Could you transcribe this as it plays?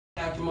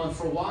after month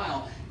for a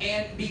while.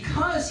 And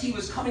because he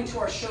was coming to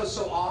our show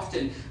so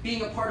often,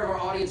 being a part of our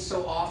audience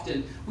so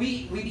often,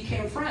 we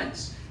became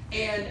friends.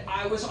 And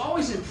I was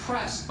always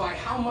impressed by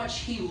how much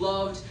he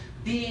loved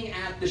being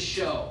at the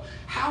show,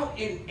 how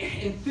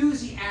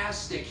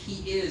enthusiastic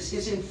he is,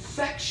 his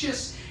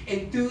infectious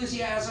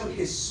enthusiasm,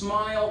 his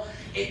smile.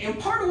 And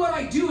part of what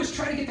I do is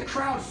try to get the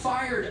crowd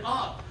fired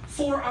up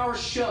for our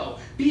show.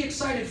 Be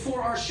excited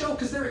for our show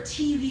because they're a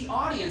TV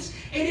audience.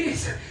 And it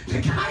is the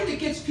guy that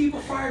gets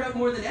people fired up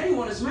more than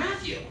anyone is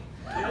Matthew.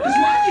 Because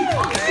Matthew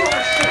comes to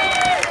our show.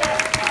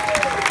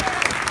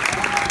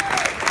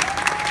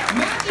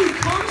 Matthew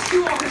comes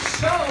to our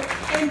show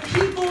and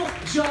people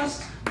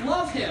just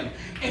love him.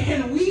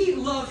 And we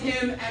love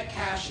him at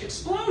Cash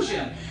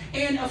Explosion.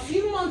 And a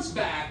few months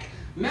back,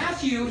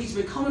 Matthew, he's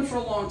been coming for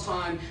a long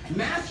time,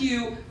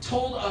 Matthew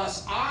told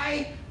us,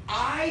 I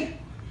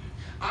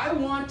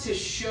want to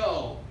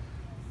show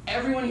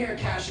everyone here at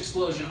Cash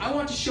Explosion, I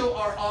want to show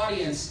our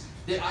audience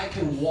that I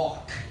can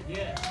walk.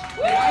 Yeah.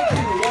 That I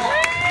can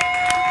walk.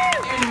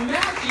 And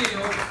Matthew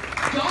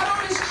got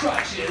on his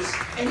crutches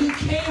and he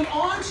came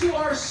onto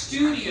our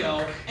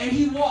studio and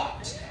he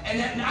walked.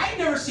 And I'd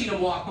never seen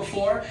him walk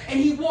before, and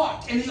he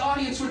walked, and the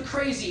audience went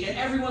crazy, and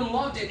everyone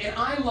loved it, and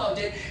I loved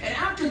it. And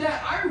after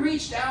that, I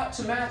reached out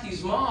to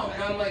Matthew's mom,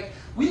 and I'm like,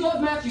 we love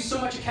Matthew so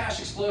much at Cash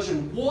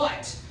Explosion.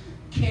 What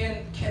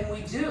can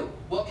we do?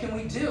 What can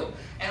we do?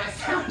 And I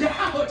found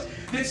out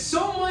that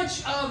so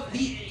much of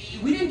we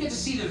didn't get to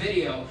see the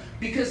video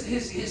because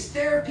his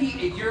therapy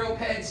at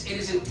Europeds, it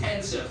is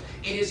intensive,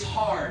 it is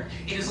hard,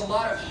 it is a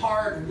lot of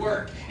hard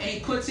work, and he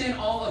puts in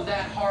all of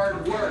that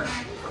hard work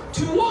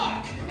to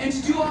walk and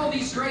to do all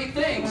these great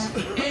things.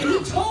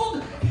 And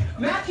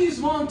Matthew's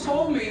mom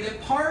told me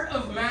that part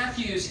of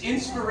Matthew's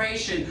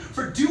inspiration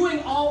for doing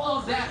all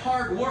of that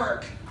hard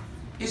work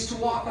is to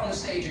walk on the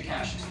stage at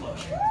Cash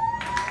Explosion.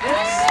 And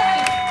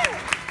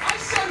I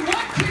said,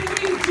 what can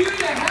we do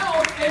to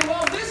help? And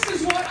well, this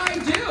is what I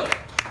do.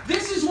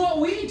 This is what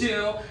we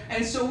do.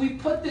 And so we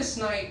put this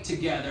night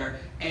together,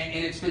 and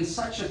it's been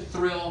such a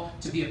thrill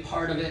to be a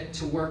part of it,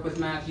 to work with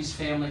Matthew's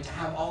family, to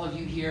have all of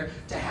you here,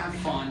 to have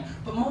fun,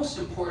 but most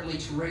importantly,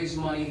 to raise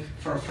money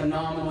for a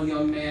phenomenal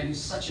young man who's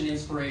such an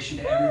inspiration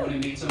to everyone who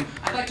meets him.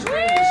 I'd like to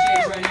bring him to the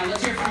stage right now.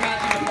 Let's hear it from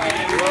Matthew McQuaid,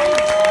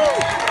 everybody.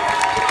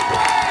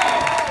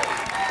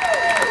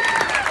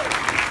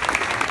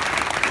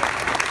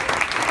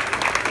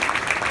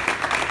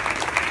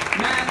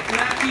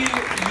 Matthew,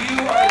 you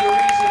are the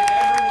reason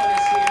everyone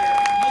is here.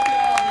 Look at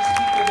all these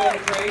people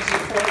going crazy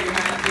for you,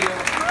 Matthew.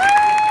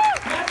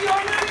 Matthew,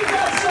 I know you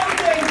got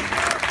something.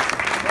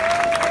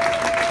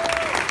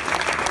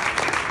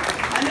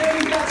 I know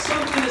you got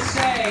something to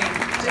say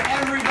to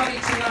everybody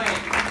tonight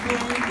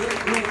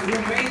who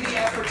made the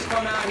effort to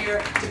come out here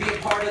to be a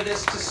part of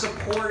this, to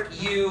support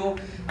you.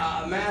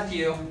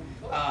 Matthew,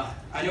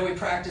 I know we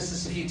practiced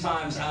this a few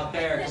times out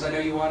there because I know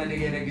you wanted to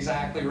get it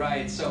exactly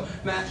right. So,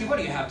 Matthew, what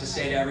do you have to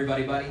say to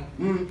everybody, buddy?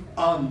 Hang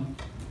on.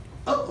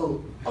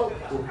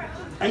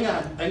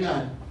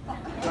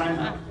 Time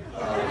out.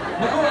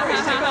 No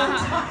worries, take all the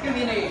time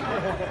you need.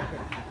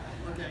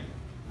 Okay.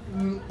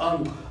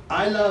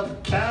 I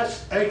love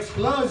Cash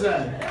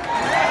Explosion.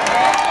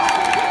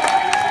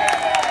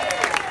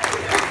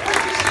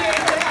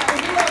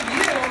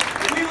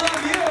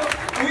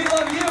 We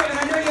love you, and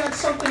I know you had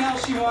something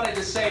else you wanted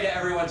to say to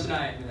everyone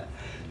tonight.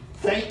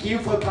 Thank you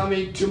for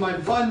coming to my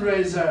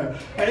fundraiser.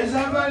 Is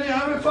everybody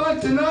having fun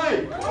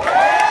tonight?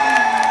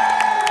 Yeah.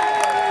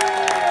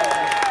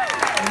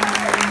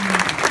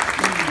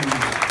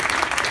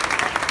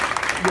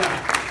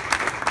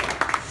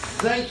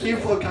 Thank you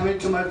for coming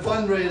to my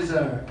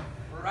fundraiser.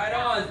 Right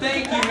on.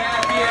 Thank you,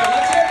 Matthew.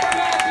 Let's hear it for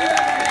Matthew,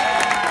 everybody.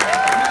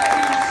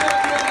 Matthew, we're so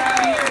thrilled to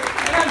have you here.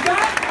 And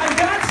I've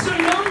got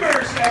some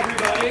numbers,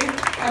 everybody.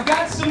 I've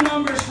got some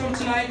numbers from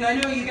tonight, and I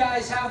know you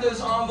guys have those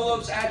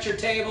envelopes at your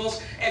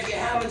tables. If you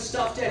haven't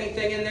stuffed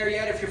anything in there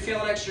yet, if you're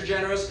feeling extra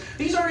generous,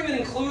 these aren't even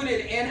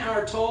included in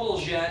our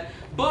totals yet.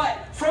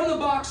 But from the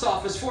box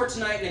office for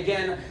tonight, and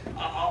again,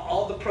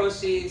 all the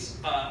proceeds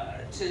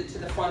to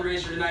the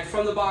fundraiser tonight,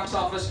 from the box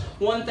office,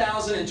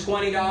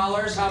 $1,020.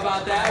 How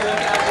about that?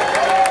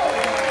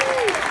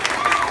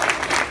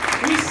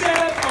 We set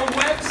up a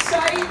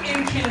website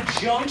in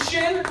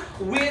conjunction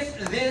with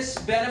this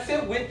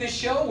benefit, with this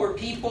show, where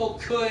people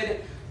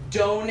could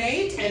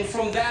donate, and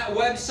from that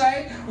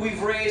website,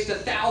 we've raised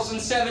 $1,075.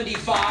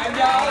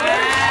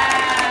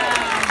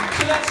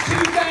 So that's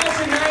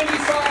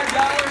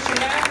 $2,095 from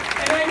that.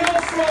 And I know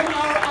from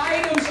our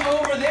items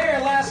over there,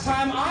 last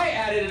time I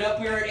added it up,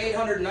 we were at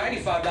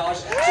 $895.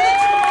 So that's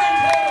the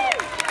combined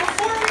total.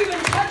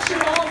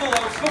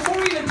 Before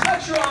we even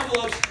touch your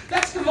envelopes,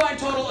 that's the combined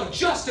total of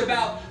just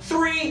about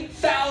 $3,000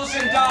 from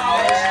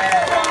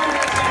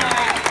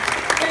tonight.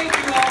 Thank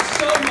you all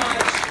so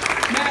much.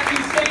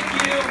 Matthew, thank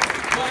you.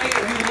 Buddy,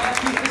 we love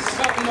you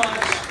so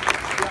much.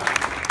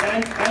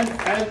 And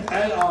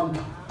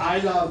I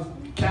love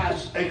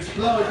Cash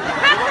Explosion. We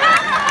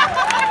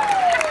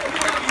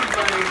love you,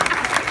 buddy.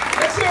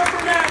 Let's hear it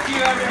for Matthew,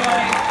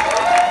 everybody.